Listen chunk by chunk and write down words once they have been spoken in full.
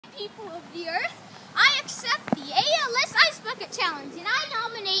people of the earth, I accept the ALS Ice Bucket Challenge, and I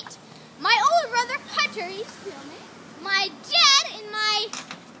nominate my older brother, Hunter, he's filming, my dad, and my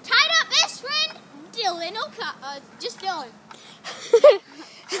tied-up best friend, Dylan. Just Dylan.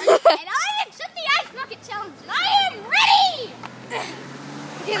 And I accept the Ice Bucket Challenge, and I am ready!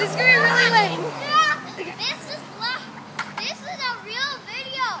 Okay, this is going to be really lame. This is a real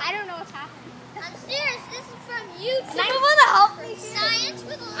video. I don't know what's happening. I'm serious. This is from YouTube. Someone want to help me? Science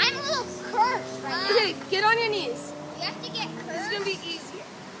with I'm a little cursed right now. Okay, get on your knees. You have to get cursed. This is going to be easier.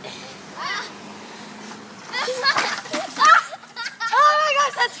 Oh my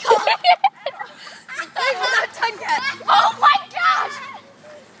gosh, that's cold. I'm not done yet. Oh my gosh!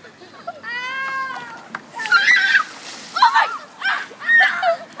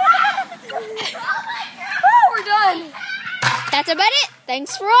 We're done. That's about it.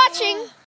 Thanks for watching.